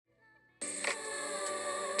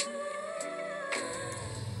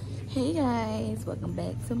Hey guys, welcome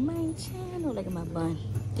back to my channel. Look at my bun.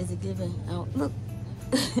 Is it giving? Oh, look.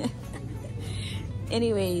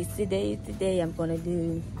 Anyways, today I'm gonna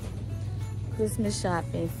do Christmas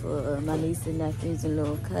shopping for my nieces and nephews and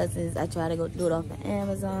little cousins. I tried to go do it off of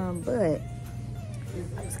Amazon, but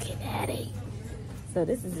I was getting at it. So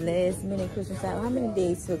this is last minute Christmas shopping. How many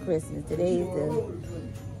days till Christmas? Today is the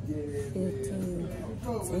 15th.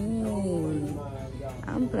 Dang.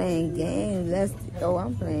 I'm playing games.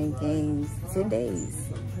 I'm playing games. 10 days.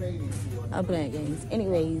 I'm playing games.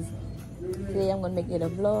 Anyways, today I'm gonna make it a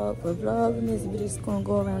vlog. For Vlogmas, we're just gonna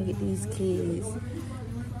go around and get these kids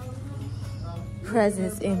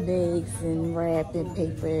presents and bags and wrapping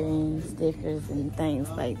paper and stickers and things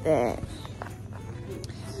like that.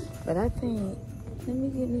 But I think, let me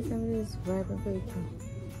get me some of this wrapping paper.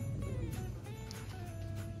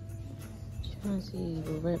 Trying to see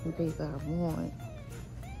what wrapping paper I want.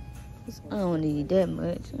 I don't need that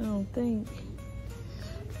much, I don't think.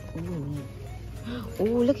 Ooh.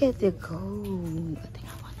 Ooh, look at the gold. I think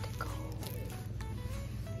I want the gold.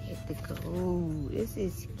 Get the gold. This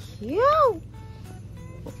is cute.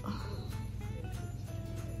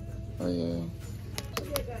 Oh yeah.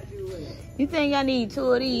 You think I need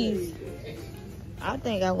 2 of these? I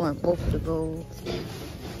think I want both of the gold.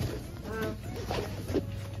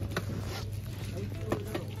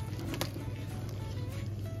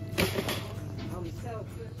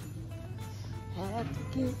 Have to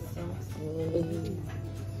get some tea.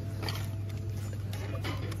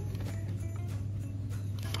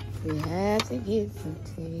 We have to get some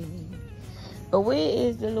tea. But where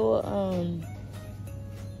is the little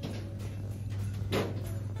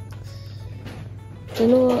the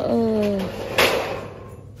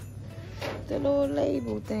little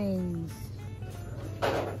label things?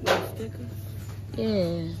 The stickers?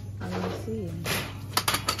 Yeah, I don't see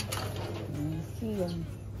them.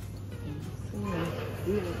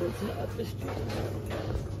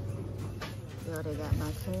 Yo, they got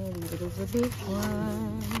my candy, but it's a big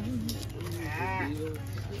one.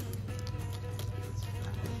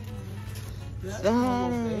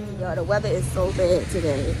 Yo, the weather is so bad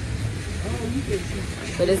today.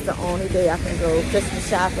 But it's the only day I can go Christmas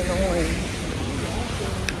shopping on.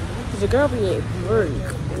 Cause your girl be at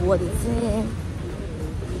work. What is it?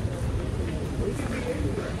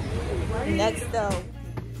 Next though.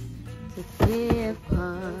 The bear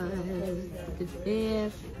pie, the bear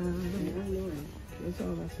pie. That's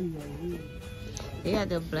all I see right here. They got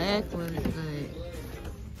the black ones,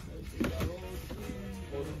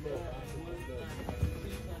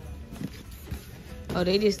 but oh,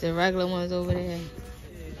 they just the regular ones over there.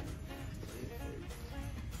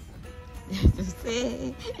 That's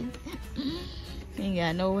it. Ain't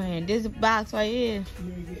got no hand. This box right here.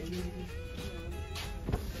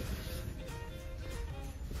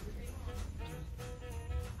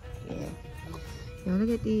 Yo,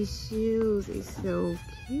 look at these shoes. They so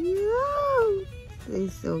cute. They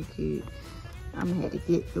so cute. I'm gonna have to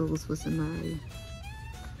get those for somebody.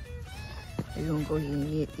 We're gonna go ahead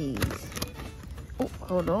and get these. Oh,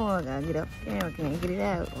 hold on. I gotta get up there. I can't get it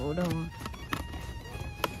out. Hold on.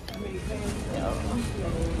 Yo.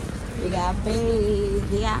 We got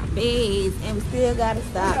bags. We got bags. And we still gotta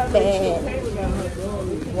stop at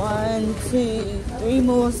 1, 2, 3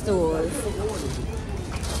 more stores.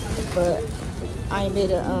 But I ain't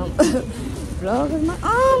made a vlog cause my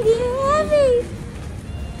arm getting heavy.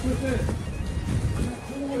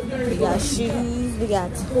 We got shoes, we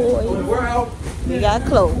got toys, we got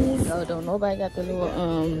clothes. Oh, don't nobody got the little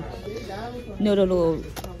you know, the little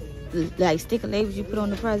like sticker labels you put on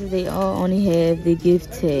the presents. They all only have the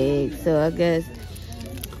gift tag. So I guess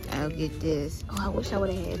I'll get this. Oh, I wish I would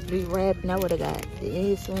have had 3 wrapped and I would have got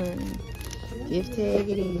this one. Gift tag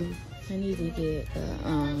it is. I need to get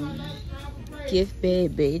gift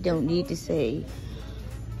bag, but it don't need to say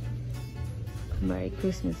Merry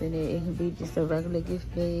Christmas in it. It can be just a regular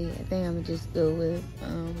gift bag. I think I'm gonna just go with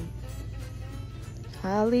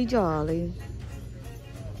Holly Jolly.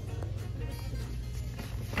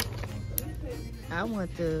 I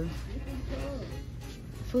want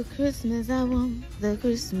for Christmas I want the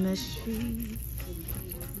Christmas tree.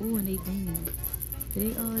 Ooh, and they jingle.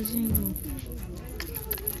 They all jingle.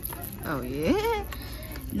 Oh yeah.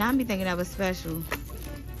 Now I be thinking that was special.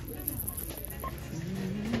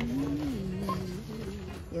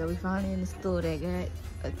 Yeah, we finally in the store that got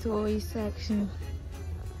a toy section.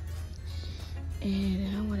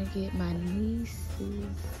 And I want to get my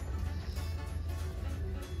nieces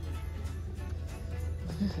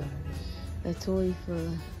a toy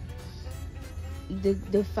for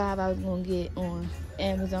the 5 I was going to get on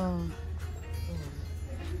Amazon.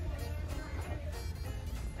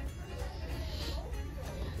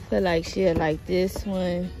 feel like she'll like this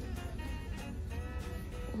one.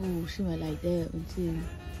 Oh, she might like that one too.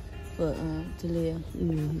 For Talia.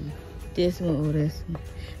 Mm-hmm. This one or this one.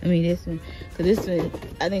 I mean this one. Cause this one,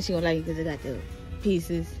 I think she gonna like it because it got the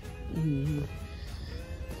pieces. Mm-hmm.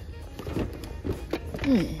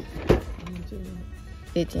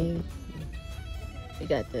 15. We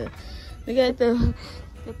got the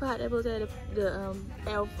pot that goes at the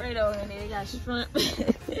Alfredo, and then they got shrimp.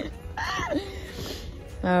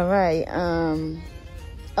 All right.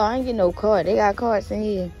 Oh, I ain't get no card. They got cards in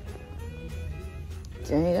here.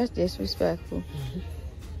 Dang, that's disrespectful.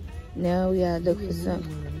 Now we gotta look for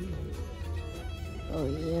something. Oh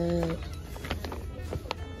yeah.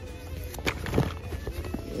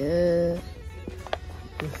 Yeah.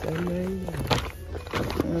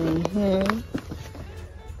 Mm-hmm.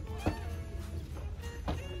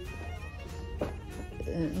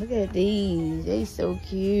 Look at these. They so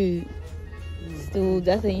cute. Stool,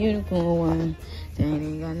 that's a unicorn one. Dang, they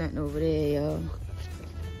ain't got nothing over there, y'all.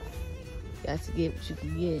 Got to get what you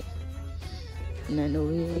can get. Nothing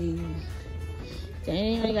over here. Dang,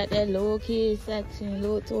 they only got that little kid section,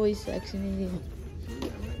 little toy section in here.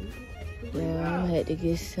 Yeah, I had to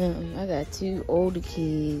get something. I got 2 older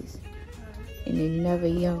kids. And another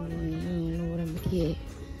young one. I don't know what I'm gonna get.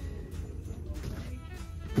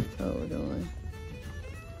 Hold on.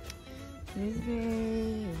 This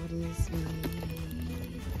way, what is this?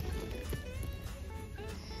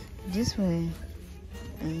 This one.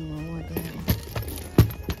 I don't want that one.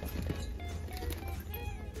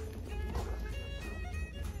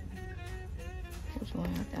 Which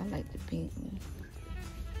one? I like the pink one.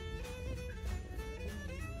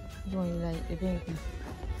 Which one you like? The pink one?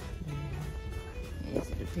 Yes,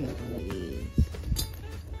 the pink one it is.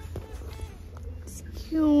 It's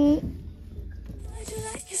cute.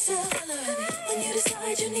 When you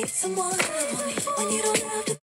decide you need someone, when you don't have to